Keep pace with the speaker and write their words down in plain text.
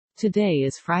Today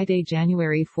is Friday,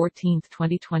 January 14,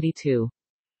 2022.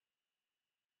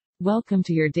 Welcome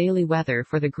to your daily weather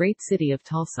for the great city of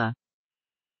Tulsa.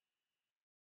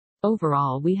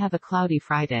 Overall, we have a cloudy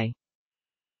Friday.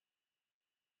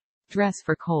 Dress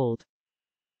for cold.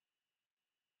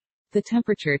 The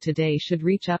temperature today should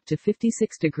reach up to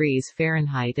 56 degrees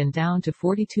Fahrenheit and down to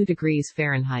 42 degrees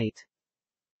Fahrenheit.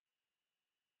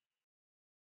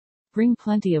 Bring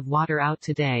plenty of water out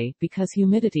today, because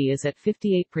humidity is at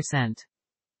 58%.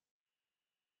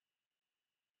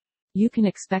 You can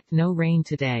expect no rain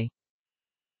today.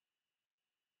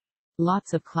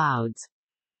 Lots of clouds.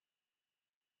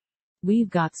 We've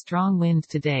got strong wind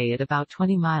today at about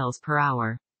 20 miles per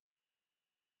hour.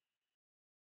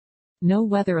 No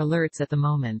weather alerts at the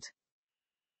moment.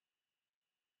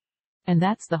 And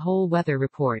that's the whole weather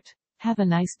report. Have a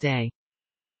nice day.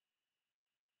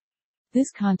 This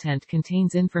content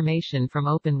contains information from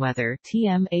OpenWeather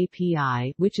 (TM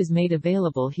API), which is made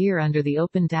available here under the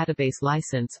Open Database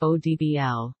License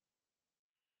 (ODBL).